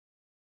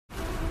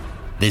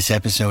This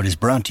episode is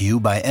brought to you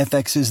by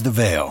FX's The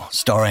Veil,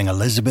 starring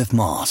Elizabeth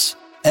Moss.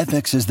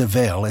 FX's The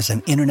Veil is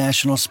an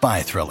international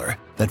spy thriller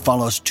that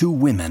follows two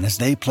women as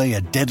they play a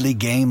deadly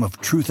game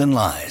of truth and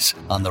lies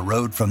on the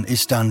road from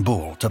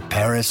Istanbul to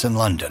Paris and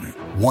London.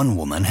 One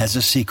woman has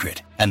a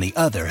secret, and the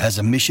other has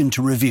a mission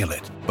to reveal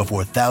it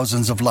before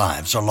thousands of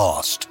lives are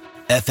lost.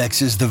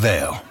 FX's The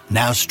Veil,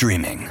 now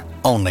streaming,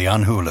 only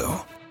on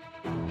Hulu.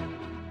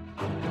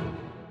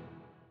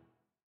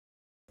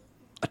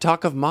 A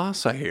talk of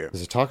moss, I hear.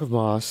 There's a talk of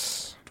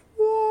moss.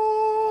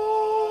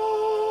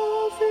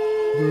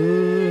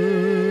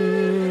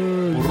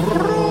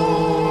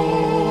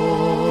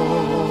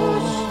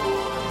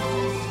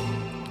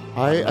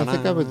 I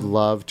think I would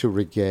love to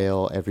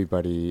regale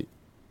everybody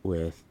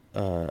with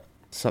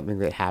something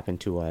that happened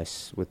to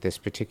us with this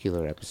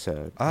particular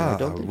episode.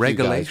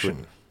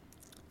 Regulation.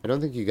 I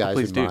don't think you guys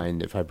would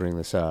mind if I bring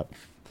this up,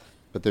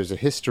 but there's a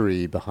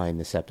history behind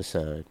this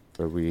episode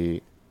where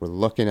we're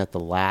looking at the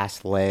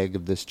last leg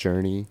of this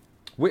journey.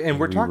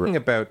 We're talking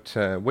about,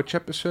 which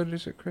episode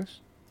is it, Chris?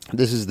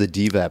 This is the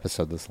Diva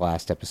episode, this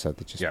last episode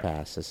that just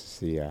passed.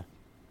 This is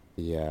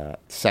the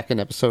second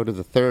episode of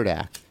the third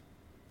act.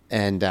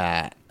 And,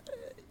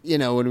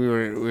 when we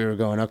were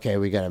going, okay,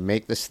 we got to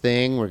make this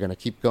thing. We're going to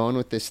keep going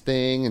with this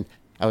thing. And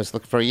I was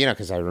looking for,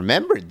 because I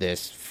remembered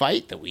this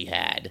fight that we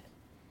had.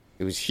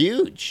 It was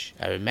huge.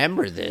 I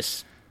remember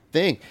this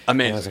thing.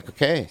 Amazing. And I was like,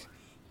 okay,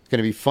 it's going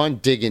to be fun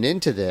digging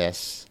into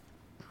this.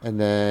 And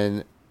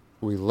then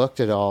we looked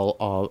at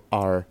all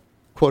our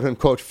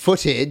quote-unquote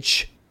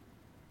footage.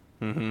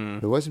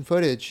 Mm-hmm. It wasn't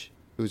footage.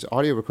 It was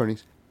audio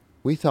recordings.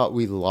 We thought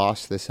we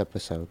lost this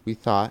episode. We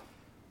thought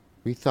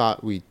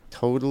we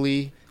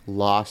totally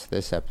lost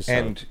this episode.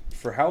 And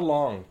for how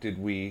long did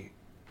we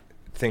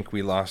think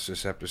we lost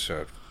this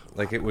episode?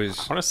 Like it was...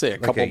 I want to say a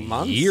couple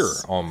months. Year,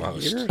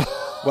 almost. A year?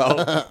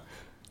 Well,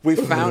 we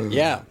found...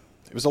 Yeah,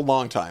 it was a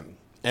long time.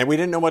 And we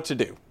didn't know what to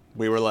do.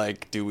 We were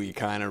like, do we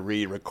kind of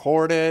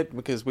re-record it?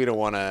 Because we don't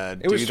want to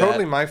do that. It was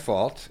totally my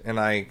fault. And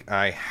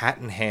I hat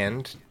in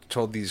hand,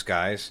 told these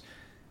guys,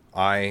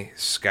 I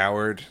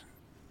scoured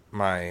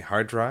my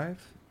hard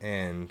drive,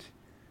 and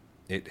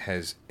it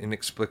has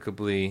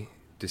inexplicably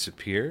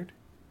disappeared.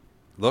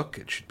 Look,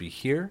 it should be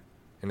here.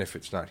 And if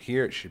it's not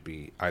here, it should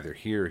be either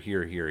here,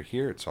 here, here,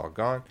 here. It's all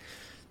gone.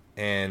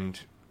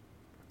 And...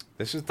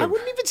 I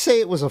wouldn't even say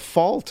it was a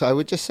fault. I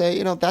would just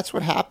say, that's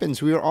what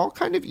happens. We were all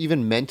kind of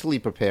even mentally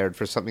prepared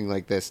for something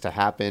like this to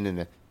happen in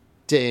a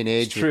day and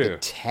age with the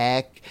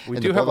tech.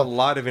 We do have a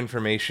lot of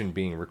information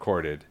being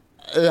recorded.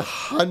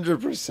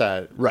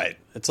 100%. Right.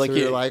 It's like,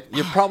 so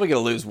you're probably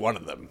going to lose one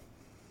of them.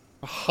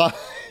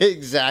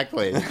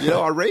 Exactly.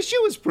 Our ratio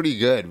was pretty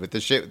good with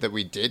the shit that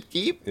we did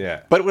keep.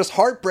 Yeah. But it was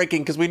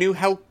heartbreaking because we knew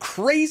how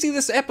crazy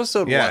this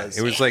episode was.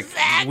 It was like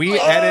we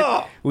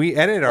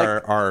edit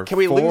our can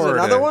we lose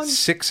another 1?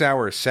 6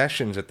 hour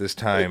sessions at this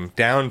time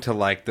down to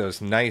like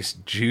those nice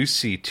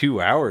juicy 2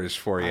 hours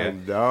for you. I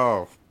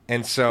know.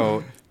 And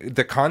so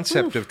the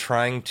concept of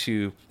trying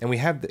to, and we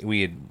had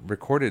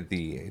recorded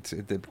the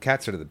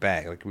cat's out of the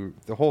bag. Like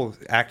the whole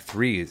Act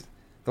 3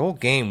 the whole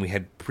game we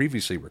had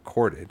previously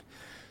recorded.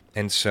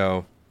 And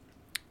so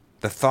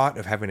the thought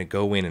of having to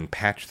go in and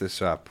patch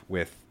this up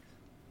with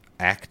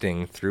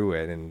acting through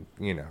it, and,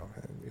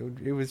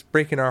 it was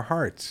breaking our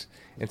hearts.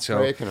 And so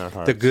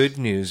the good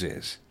news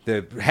is,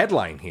 the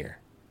headline here,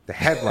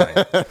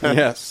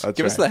 yes,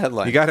 give us the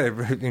headline. You got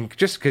to,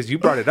 just because you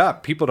brought it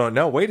up, people don't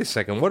know, wait a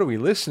second, what are we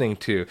listening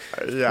to?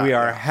 We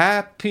are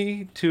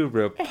happy to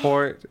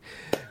report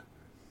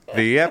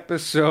the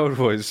episode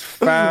was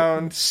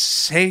found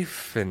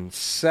safe and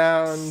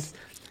sound.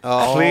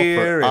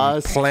 Clear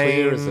and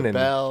plain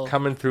and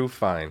coming through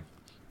fine.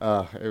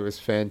 It was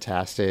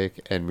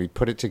fantastic, and we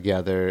put it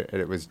together,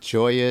 and it was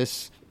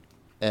joyous,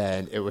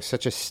 and it was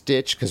such a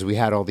stitch because we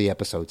had all the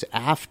episodes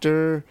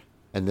after,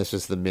 and this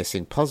was the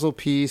missing puzzle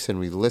piece, and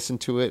we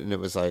listened to it, and it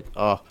was like,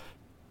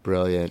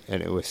 brilliant,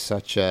 and it was so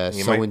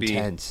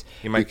intense.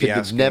 We could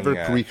have never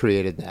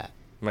recreated that.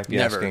 You might be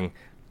asking,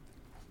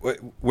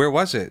 where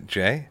was it,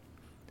 Jay?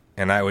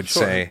 And I would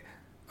say,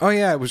 oh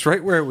yeah, it was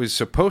right where it was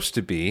supposed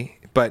to be.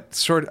 But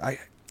sort of,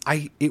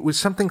 it was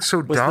something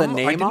so dumb.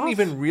 I didn't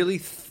even really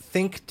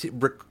think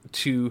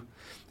to.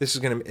 This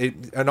is gonna.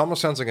 It almost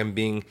sounds like I'm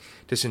being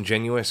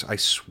disingenuous. I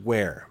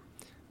swear,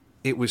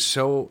 it was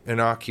so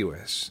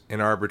innocuous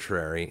and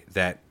arbitrary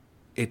that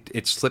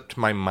it slipped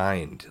my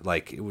mind.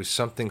 Like it was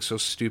something so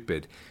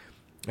stupid.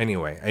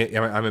 Anyway,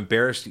 I'm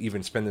embarrassed to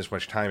even spend this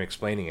much time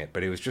explaining it.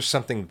 But it was just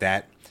something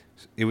that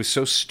it was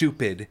so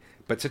stupid,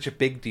 but such a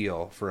big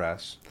deal for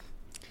us.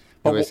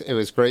 It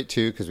was great,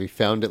 too, because we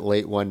found it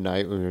late one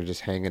night when we were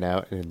just hanging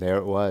out, and there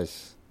it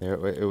was.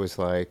 It was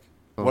like,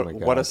 my God.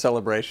 What a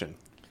celebration.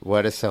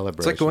 What a celebration.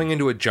 It's like going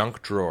into a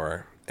junk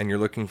drawer, and you're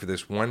looking for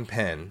this one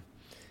pen,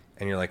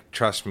 and you're like,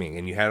 trust me.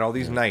 And you had all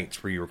these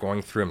nights where you were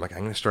going through them, like, I'm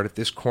going to start at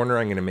this corner,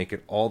 I'm going to make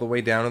it all the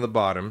way down to the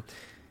bottom.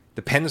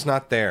 The pen's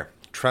not there.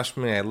 Trust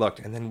me, I looked.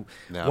 And then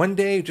one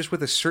day, just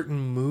with a certain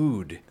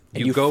mood,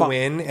 you go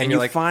in and you you're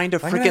like, find a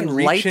freaking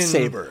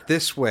lightsaber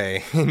this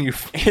way.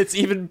 It's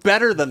even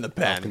better than the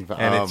pen.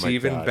 And it's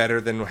even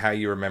better than how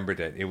you remembered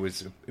it. It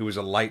was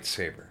a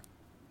lightsaber.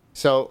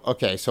 So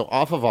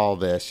off of all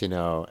this,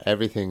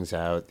 everything's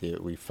out.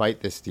 We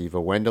fight this Diva.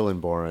 Wendell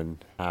and Boren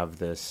have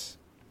this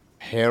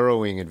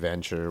harrowing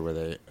adventure where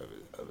they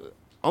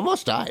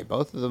almost die.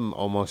 Both of them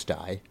almost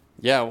die.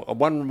 Yeah,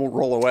 one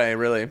roll away,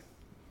 really.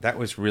 That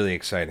was really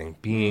exciting.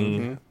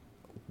 Being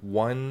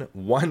one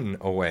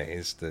away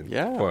is the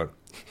quote.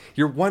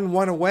 You're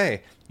one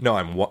away. No,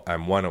 I'm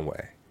one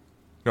away.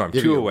 No, I'm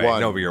two away.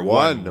 No, but you're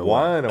one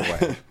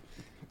away.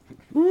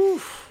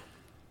 Oof.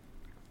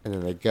 And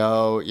then they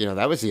go,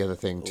 that was the other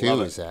thing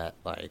too, is that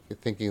like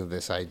thinking of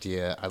this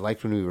idea. I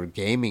liked when we were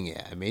gaming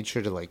it. I made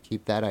sure to like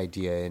keep that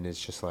idea in.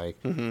 It's just like,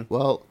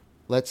 well,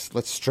 let's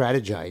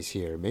strategize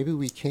here. Maybe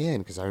we can,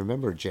 because I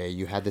remember, Jay,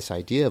 you had this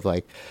idea of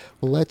like,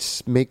 well,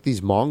 let's make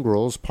these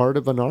mongrels part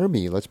of an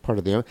army. Let's part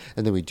of the army.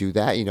 And then we do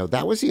that.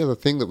 That was the other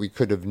thing that we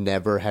could have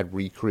never had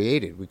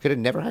recreated. We could have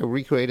never had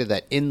recreated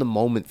that in the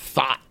moment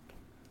thought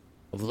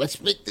of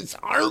let's make this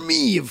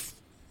army of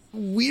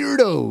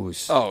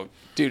weirdos. Oh,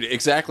 dude,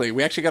 exactly.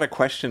 We actually got a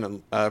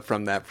question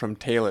from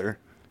Taylor.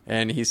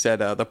 And he said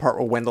the part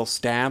where Wendell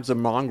stabs a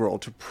mongrel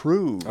to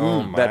prove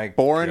that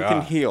Boren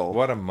can heal.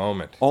 What a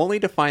moment. Only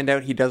to find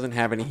out he doesn't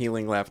have any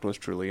healing left was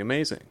truly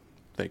amazing.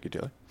 Thank you,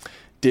 Taylor.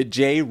 Did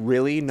Jay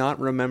really not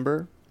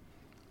remember,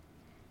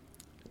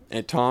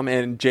 and Tom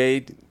and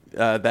Jay,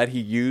 that he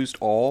used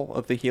all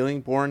of the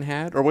healing Boren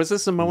had? Or was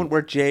this a moment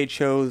where Jay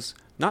chose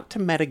not to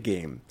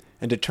metagame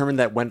and determined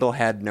that Wendell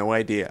had no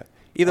idea?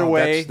 Either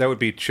way...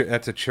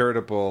 That's a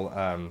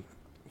charitable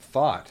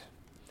thought.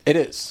 It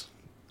is.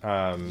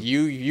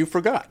 You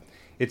forgot.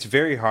 It's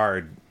very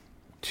hard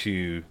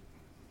to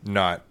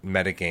not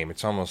metagame.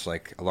 It's almost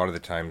like a lot of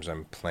the times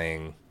I'm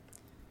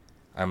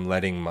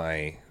letting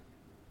my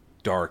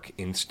dark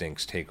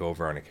instincts take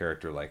over on a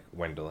character like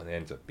Wendell, and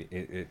ends up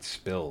it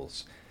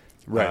spills.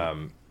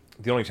 Right.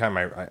 The only time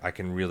I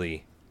can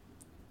really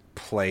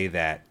play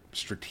that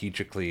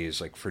strategically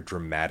is like for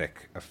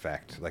dramatic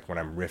effect. Like when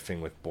I'm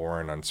riffing with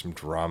Boren on some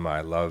drama,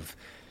 I love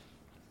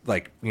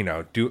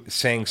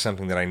saying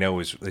something that I know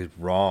is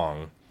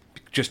wrong,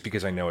 just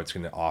because I know it's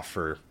going to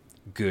offer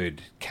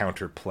good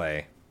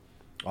counterplay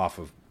off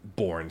of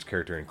Boren's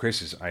character, and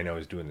Chris's I know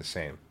is doing the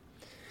same.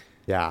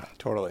 Yeah,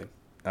 totally.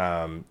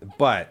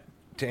 But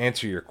to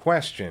answer your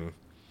question,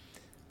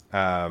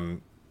 I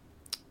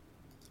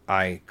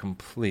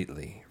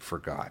completely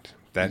forgot.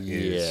 That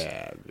is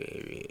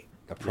baby.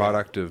 A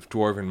product of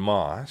Dwarven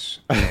Moss,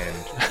 and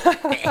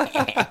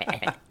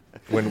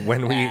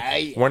when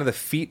we one of the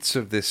feats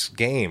of this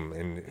game,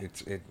 and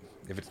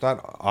if it's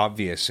not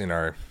obvious in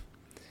our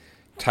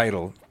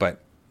title,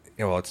 but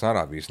it's not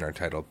obvious in our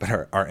title,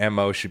 but our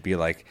MO should be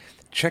like,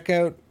 check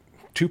out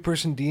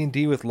 2-person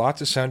D&D with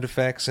lots of sound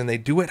effects, and they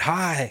do it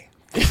high.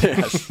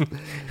 Yes.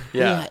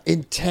 Yeah,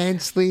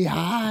 intensely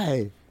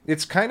high.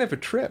 It's kind of a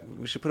trip.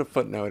 We should put a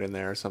footnote in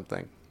there or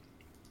something.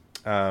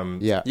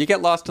 Yeah, you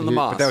get lost in the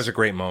moss. But that was a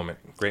great moment.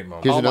 Great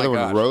moment. Here's another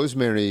one.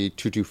 Rosemary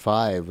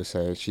 225 was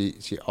saying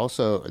she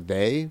also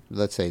they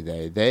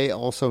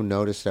also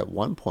noticed at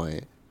one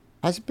point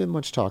hasn't been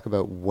much talk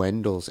about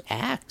Wendell's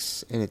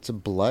axe and its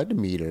blood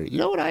meter. You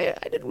know what? I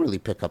didn't really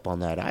pick up on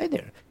that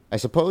either. I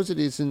suppose it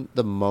isn't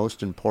the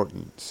most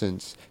important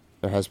since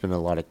there has been a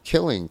lot of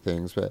killing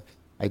things, but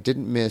I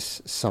didn't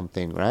miss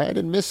something, right? I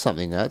didn't miss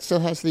something. That still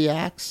has the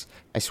axe.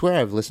 I swear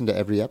I've listened to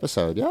every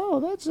episode.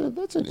 Oh, that's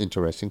an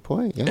interesting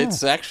point. Yeah.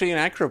 It's actually an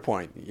accurate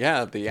point.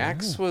 Yeah, the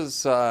axe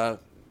was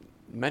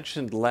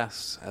mentioned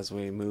less as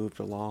we moved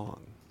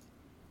along.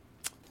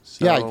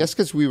 So, yeah, I guess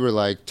because we were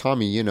like,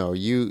 Tommy,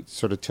 you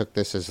sort of took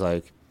this as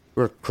like,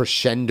 we're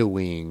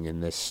crescendoing in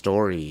this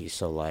story.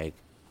 So like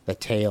the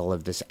tale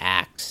of this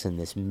axe and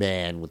this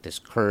man with this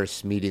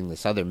curse meeting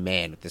this other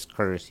man with this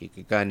curse. You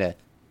could kind of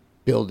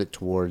build it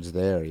towards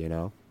there,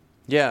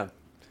 Yeah.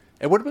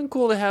 It would have been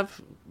cool to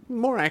have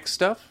more axe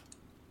stuff,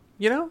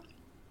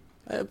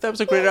 That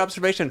was a great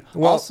observation.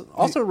 Well,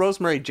 also,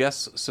 Rosemary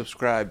just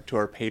subscribed to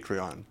our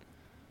Patreon.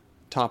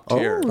 Top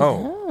tier.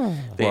 The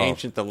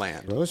Ancient the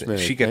Land. Rosemary,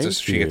 she gets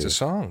a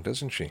song,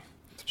 doesn't she?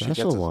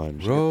 Special one.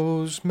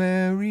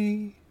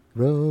 Rosemary,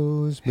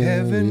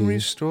 heaven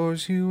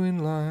restores you in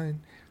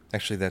line.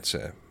 Actually, that's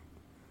a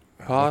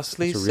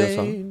parsley,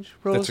 sage,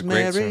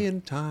 rosemary,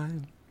 and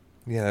thyme.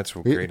 Yeah, that's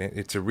great.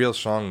 It's a real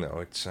song, though.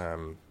 It's I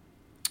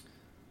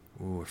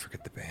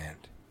forget the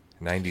band.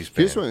 90s band.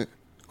 Here's a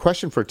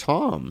question for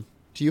Tom.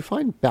 Do you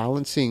find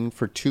balancing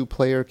for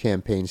 2-player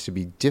campaigns to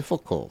be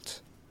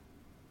difficult?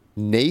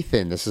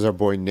 Nathan, this is our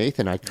boy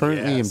Nathan. I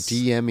currently am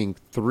DMing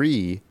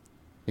 3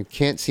 and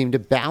can't seem to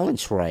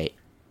balance right.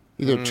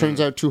 Either it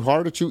turns out too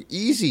hard or too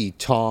easy,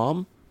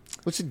 Tom.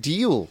 What's the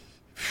deal?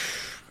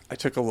 I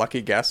took a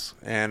lucky guess,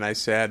 and I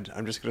said,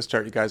 I'm just going to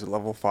start you guys at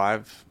level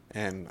 5,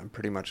 and I'm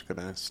pretty much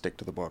going to stick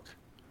to the book.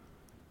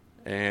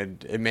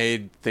 And it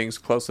made things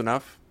close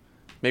enough.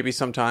 Maybe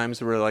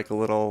sometimes we're like a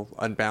little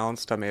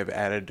unbalanced. I may have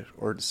added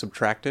or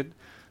subtracted.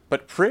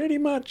 But pretty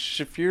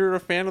much, if you're a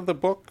fan of the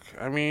book,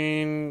 I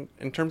mean,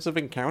 in terms of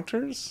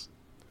encounters,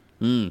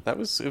 it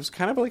was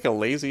kind of like a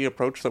lazy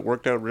approach that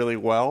worked out really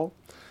well.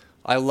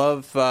 I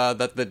love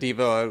that the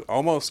diva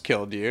almost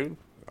killed you.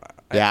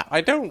 Yeah.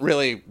 I don't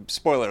really,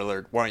 spoiler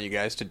alert, want you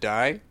guys to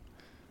die.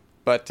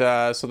 But,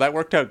 so that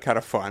worked out kind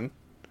of fun.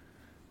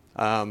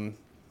 In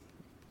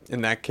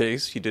that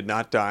case, you did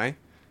not die.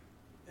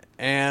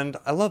 And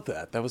I love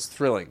that. That was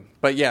thrilling.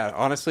 But yeah,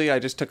 honestly, I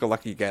just took a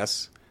lucky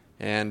guess.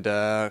 And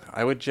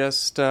I would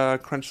just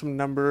crunch some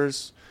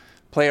numbers,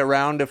 play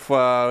around if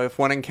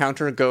one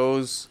encounter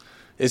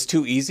is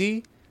too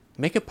easy,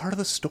 make it part of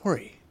the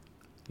story.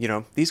 You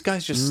know, these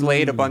guys just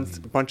slayed a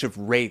bunch of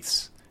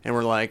wraiths, and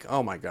we're like,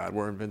 oh my god,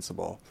 we're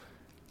invincible.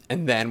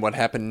 And then what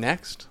happened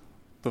next?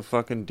 The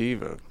fucking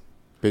diva.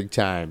 Big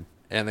time.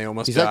 And they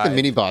almost He's died. like the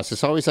mini boss.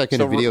 It's always like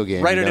in a video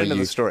game. Write it into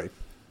the story.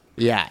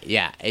 Yeah.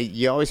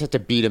 You always have to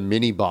beat a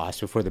mini boss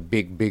before the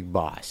big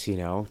boss, you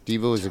know?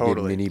 Diva was a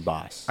good mini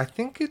boss. I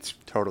think it's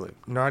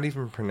not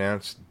even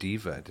pronounced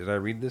Diva. Did I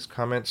read this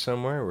comment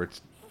somewhere where it's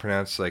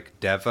pronounced like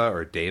Deva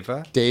or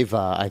Deva?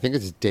 Deva. I think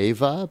it's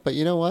Deva, but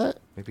you know what?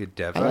 Maybe a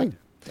Deva?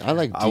 I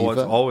like Diva. Well,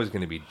 it's always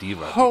going to be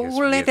Diva.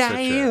 Holy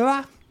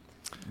Diva.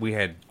 We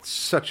had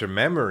such a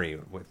memory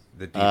with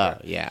the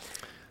Diva. Yeah.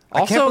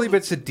 I can't believe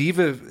it's a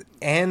Diva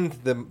and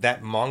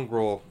that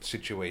mongrel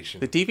situation.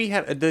 The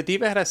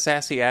Diva had a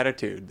sassy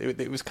attitude.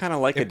 It was kind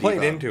of like a Diva. It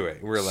played into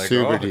it. We were like,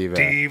 Super Diva.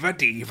 Diva.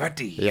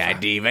 Yeah,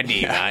 Diva.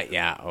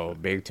 Yeah. Oh,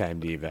 big time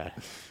Diva.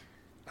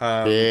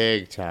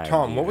 Big time.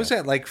 Tom, Diva. what was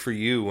that like for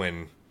you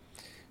when?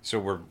 So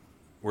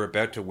we're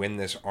about to win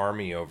this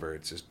army over.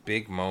 It's this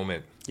big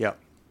moment. Yep.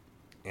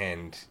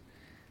 And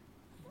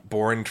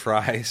Bourne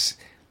tries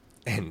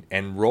and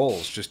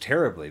rolls just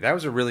terribly. That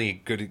was a really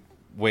good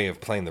way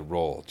of playing the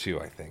role too,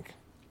 I think.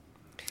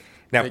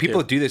 Now,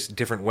 people do this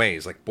different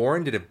ways. Like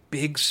Bourne did a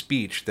big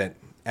speech that,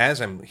 as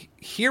I'm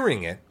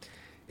hearing it,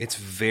 it's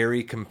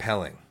very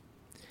compelling.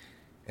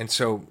 And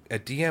so a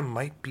DM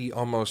might be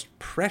almost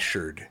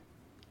pressured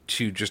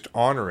to just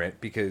honor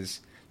it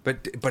because,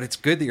 but it's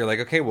good that you're like,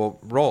 okay, well,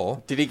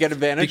 roll. Did he get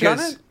advantage on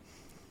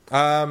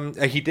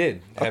it? He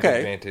did have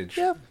advantage.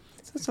 Yeah,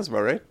 that sounds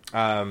about right.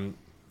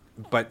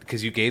 But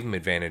because you gave him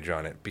advantage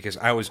on it, because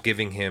I was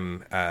giving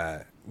him,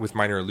 with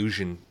minor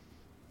illusion,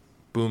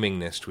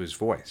 boomingness to his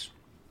voice.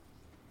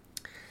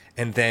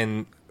 And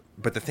then,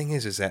 but the thing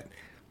is that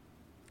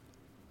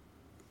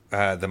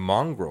the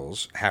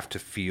mongrels have to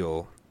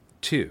feel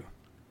too,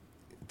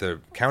 the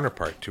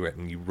counterpart to it,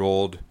 and you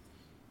rolled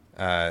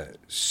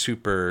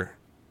super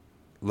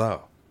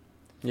low.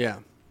 Yeah.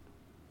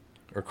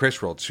 Or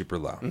Chris rolled super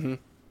low. Mm-hmm.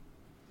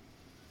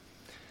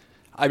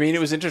 I mean,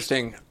 it was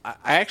interesting. I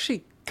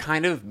actually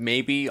kind of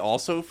maybe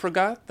also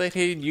forgot that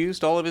he had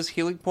used all of his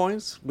healing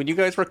points. When you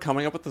guys were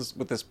coming up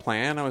with this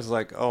plan, I was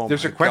like, oh,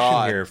 there's my a question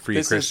God. here for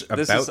you, Chris, about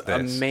this. This is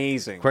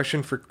amazing.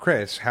 Question for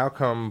Chris. How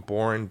come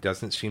Bourne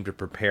doesn't seem to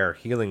prepare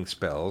healing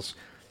spells,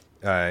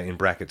 in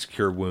brackets,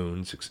 cure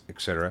wounds,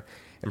 etc.,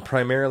 and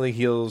primarily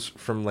heals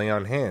from lay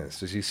on hands?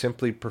 Does he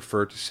simply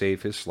prefer to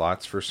save his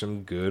slots for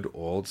some good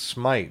old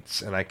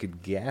smites? And I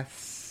could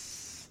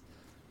guess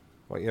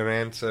what your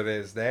answer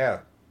is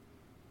there.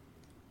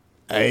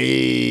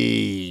 It's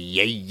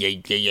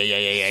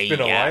been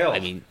a while. I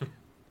mean,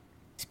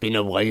 it's been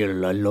a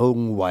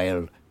long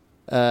while.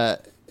 Yeah,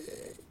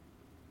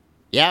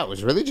 it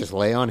was really just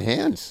lay on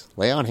hands.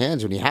 Lay on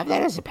hands. When you have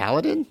that as a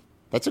paladin,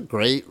 that's a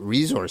great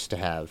resource to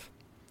have.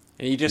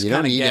 And you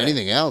don't need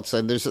anything else.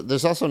 And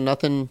there's also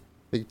nothing.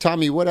 Like,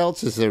 Tommy, what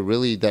else is there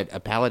really that a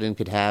paladin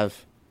could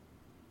have?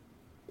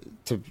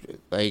 To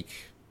like,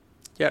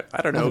 yeah,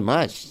 I don't know. Nothing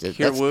much. Cure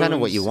That's kind of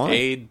what you want.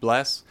 Aid,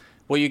 bless.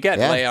 Well, you get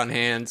lay on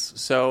hands,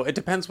 so it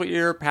depends what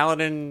your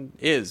paladin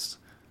is.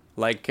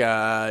 Like,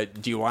 do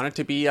you want it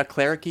to be a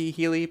clericy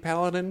healy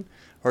paladin,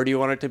 or do you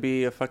want it to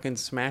be a fucking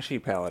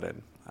smashy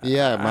paladin?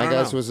 Yeah, my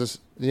guy's was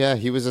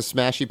he was a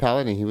smashy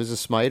paladin. He was a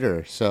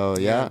smiter. So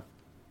yeah.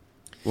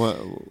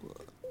 Well,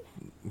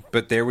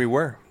 but there we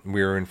were.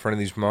 We were in front of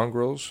these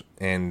mongrels,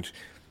 and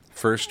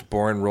first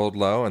Bourne rolled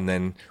low, and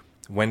then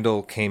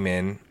Wendell came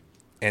in,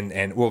 and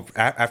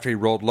after he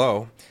rolled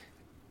low,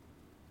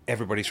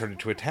 everybody started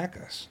to attack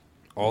us.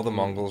 All the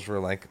Mongols were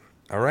like,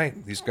 all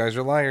right, these guys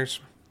are liars.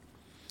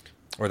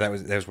 Or that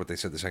was what they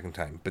said the second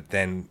time. But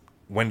then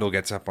Wendell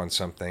gets up on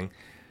something,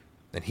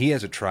 and he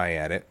has a try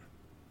at it,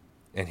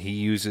 and he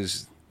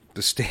uses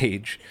the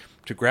stage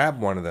to grab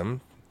one of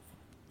them,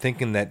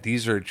 thinking that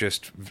these are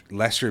just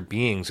lesser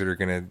beings that are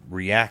going to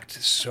react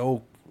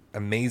so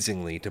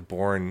amazingly to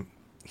Bourne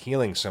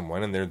healing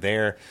someone, and they're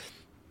there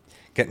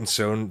getting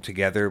sewn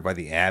together by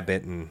the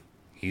abbot, and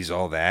he's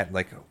all that.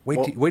 Like, wait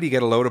till you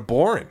get a load of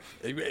Bourne.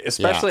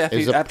 Especially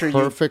after you...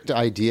 perfect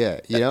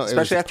idea. You know,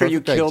 especially after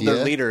you killed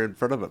their leader in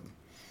front of him.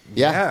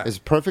 Yeah. It's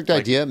a perfect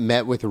idea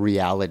met with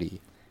reality.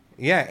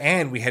 Yeah,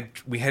 and we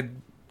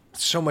had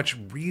so much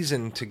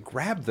reason to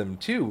grab them,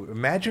 too.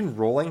 Imagine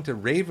rolling to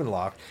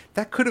Ravenloft.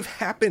 That could have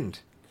happened.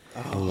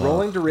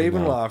 Rolling to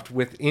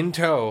Ravenloft in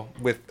tow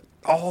with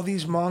all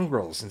these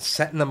mongrels and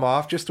setting them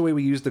off just the way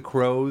we used the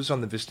crows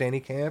on the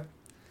Vistani camp.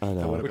 I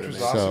know. Which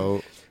was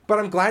awesome. But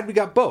I'm glad we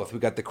got both. We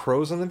got the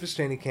crows on the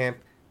Vistani camp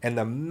and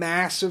the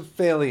massive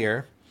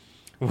failure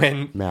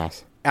when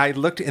I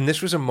looked, and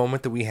this was a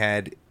moment that we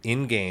had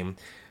in game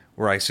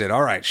where I said,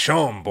 all right,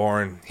 show him,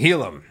 Bourne,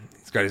 heal him.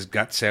 He's got his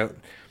guts out.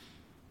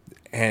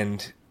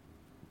 And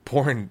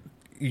Bourne,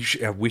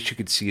 I wish you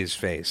could see his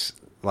face.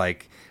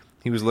 Like,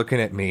 he was looking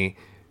at me,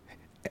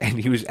 and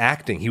he was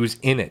acting. He was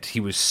in it. He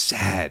was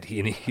sad.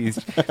 He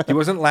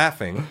wasn't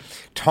laughing.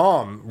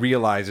 Tom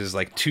realizes,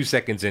 like, 2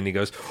 seconds in, he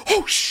goes,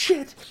 oh,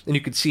 shit! And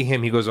you could see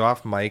him. He goes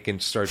off mic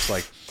and starts,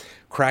 like,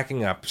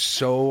 cracking up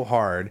so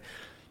hard.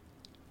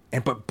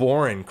 But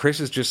Bourne, Chris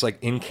is just, like,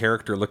 in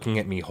character looking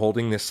at me,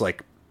 holding this,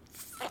 like,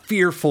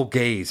 fearful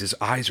gaze. His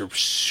eyes are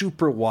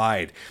super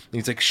wide. And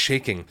he's, like,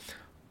 shaking.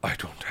 I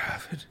don't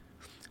have it.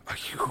 I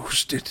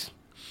used it.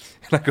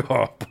 And I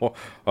go,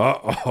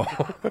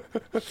 uh-oh.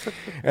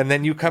 And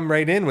then you come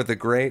right in with a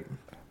great,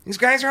 these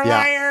guys are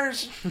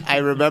liars. I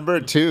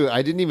remember, too,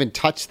 I didn't even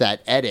touch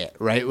that edit,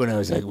 right? When I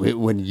was like,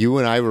 when you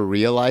and I were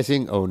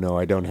realizing, oh, no,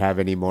 I don't have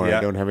any more.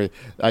 I don't have any.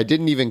 I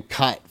didn't even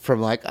cut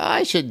from like,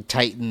 I should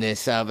tighten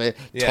this up.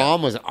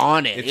 Tom was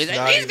on it. He's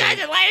like, these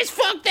guys are liars,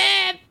 fuck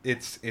them.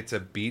 It's a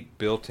beat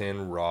built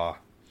in raw.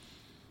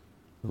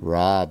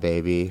 Raw,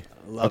 baby.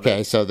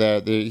 Okay, so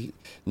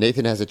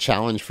Nathan has a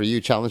challenge for you.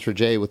 Challenge for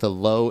Jay with a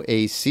low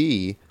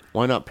AC.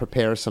 Why not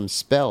prepare some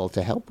spell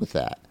to help with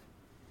that?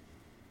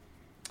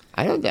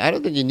 I don't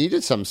think you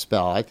needed some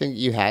spell. I think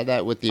you had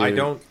that with your. I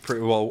don't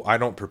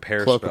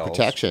prepare cloak spells. Of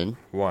protection.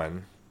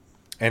 One,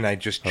 and I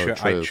just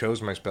I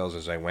chose my spells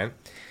as I went,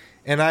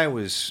 and I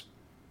was,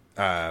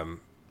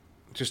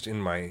 just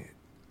in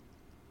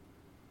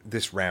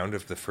this round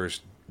of the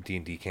first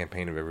D&D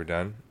campaign I've ever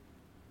done.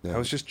 Yeah. I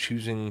was just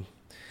choosing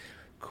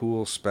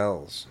cool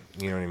spells.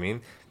 You know what I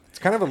mean? It's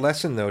kind of a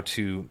lesson, though,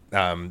 to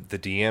the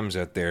DMs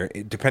out there,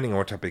 depending on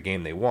what type of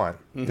game they want.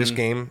 Mm-hmm. This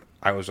game,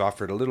 I was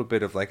offered a little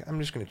bit of, like, I'm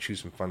just going to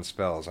choose some fun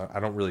spells. I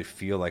don't really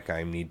feel like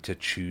I need to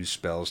choose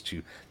spells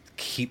to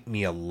keep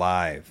me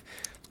alive.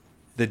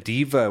 The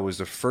Diva was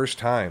the first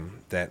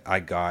time that I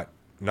got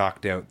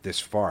knocked out this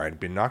far. I'd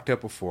been knocked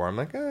out before. I'm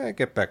like, I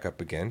get back up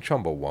again.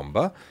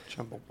 Chumbawamba.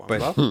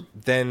 But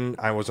then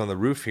I was on the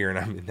roof here, and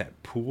I'm in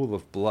that pool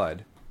of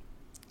blood.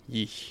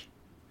 Yeesh.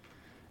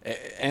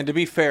 And to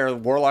be fair,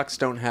 warlocks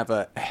don't have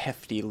a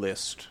hefty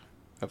list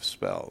of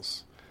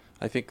spells.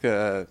 I think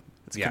they're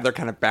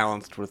kind of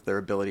balanced with their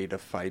ability to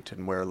fight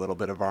and wear a little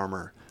bit of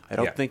armor. I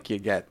don't think you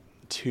get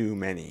too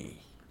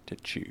many to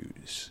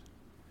choose.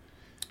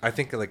 I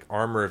think like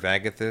Armor of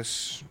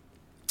Agathis,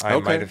 I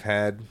might have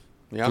had.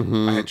 Yeah,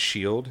 I had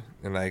Shield,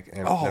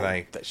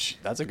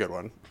 that's a good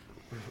one.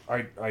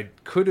 I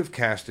could have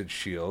casted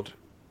Shield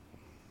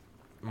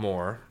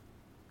more.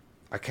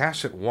 I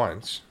cast it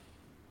once.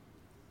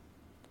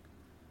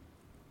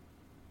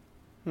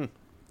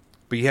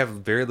 But you have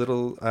very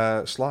little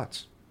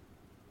slots.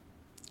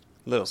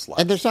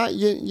 And there's not,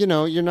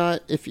 you're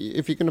not, if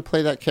you're going to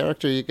play that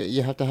character,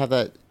 you have to have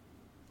that,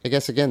 I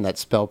guess, again, that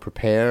spell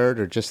prepared,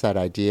 or just that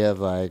idea of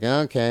like,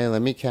 okay,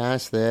 let me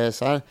cast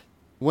this.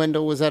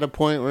 Wendell was at a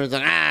point where it's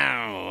like,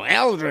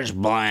 Eldritch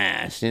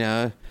Blast,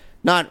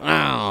 not,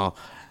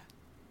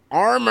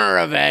 Armor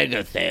of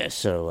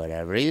Agathis or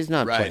whatever. He's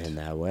not playing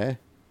that way.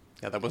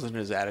 Yeah, that wasn't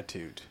his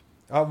attitude.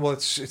 Well,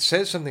 it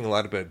says something a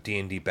lot about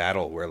D&D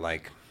battle where,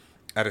 like,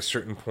 at a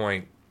certain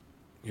point,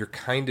 you're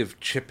kind of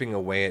chipping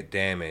away at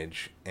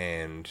damage,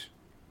 and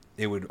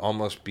it would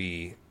almost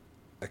be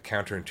a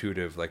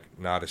counterintuitive, like,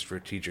 not a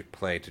strategic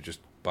play to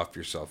just buff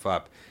yourself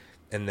up.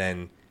 And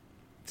then,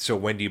 so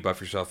when do you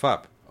buff yourself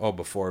up? Oh,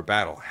 before a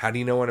battle. How do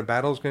you know when a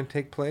battle is going to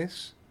take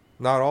place?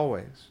 Not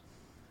always.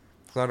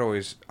 It's not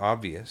always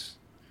obvious.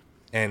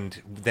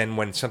 And then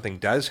when something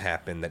does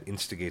happen that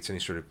instigates any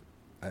sort of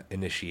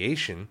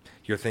initiation,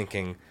 you're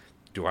thinking,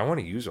 do I want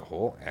to use a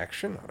whole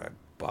action on a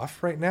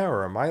buff right now,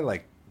 or am I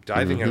like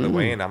diving out of the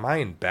way and am I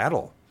in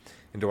battle,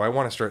 and do I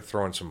want to start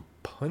throwing some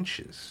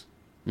punches?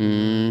 I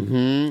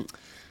mean,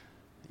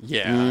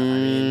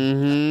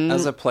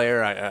 as a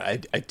player, I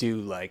do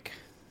like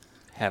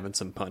having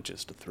some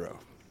punches to throw.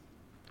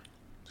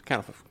 It's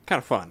kind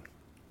of fun.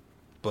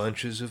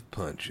 Bunches of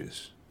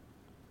punches,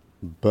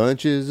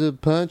 bunches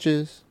of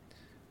punches,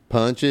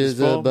 punches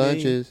of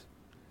bunches,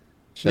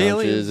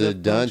 shunches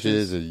of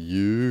dunches of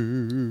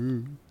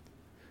you.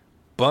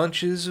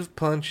 Bunches of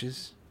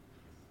punches,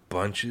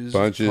 bunches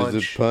of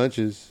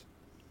punches,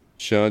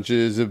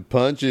 shunches of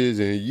punches,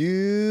 and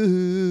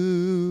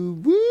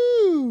you.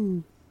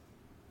 Woo!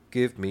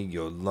 Give me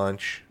your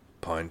lunch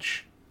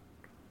punch.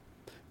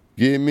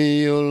 Give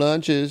me your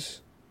lunches,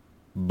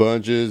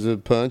 bunches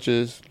of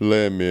punches.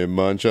 Let me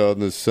munch on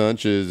the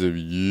sunches of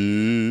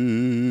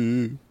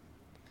you.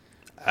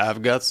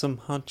 I've got some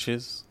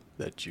hunches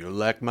that you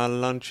like my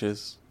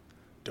lunches.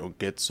 Don't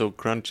get so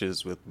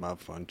crunches with my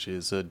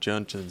funches or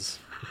junches.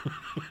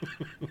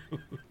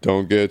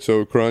 Don't get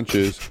so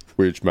crunches,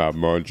 which my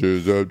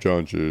munches of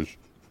junches.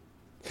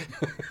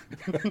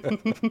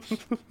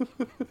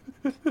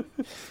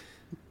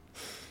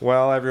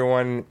 Well,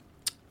 everyone,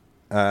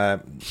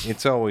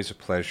 it's always a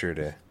pleasure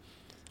to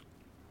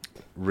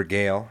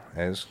regale,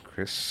 as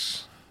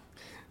Chris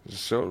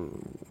so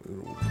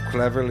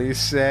cleverly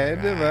said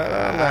about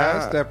our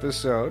last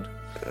episode.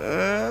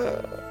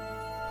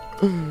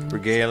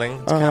 Regaling.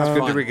 It's kind of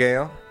good to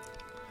regale.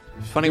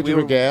 Funny we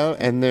regale,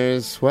 and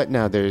there's what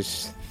now?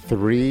 There's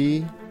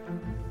 3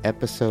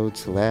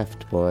 episodes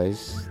left,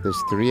 boys. There's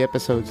 3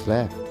 episodes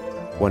left.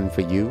 1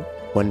 for you,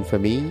 1 for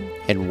me,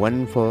 and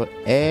 1 for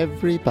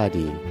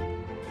everybody.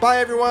 Bye,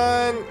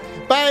 everyone.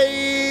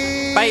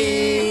 Bye.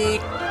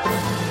 Bye.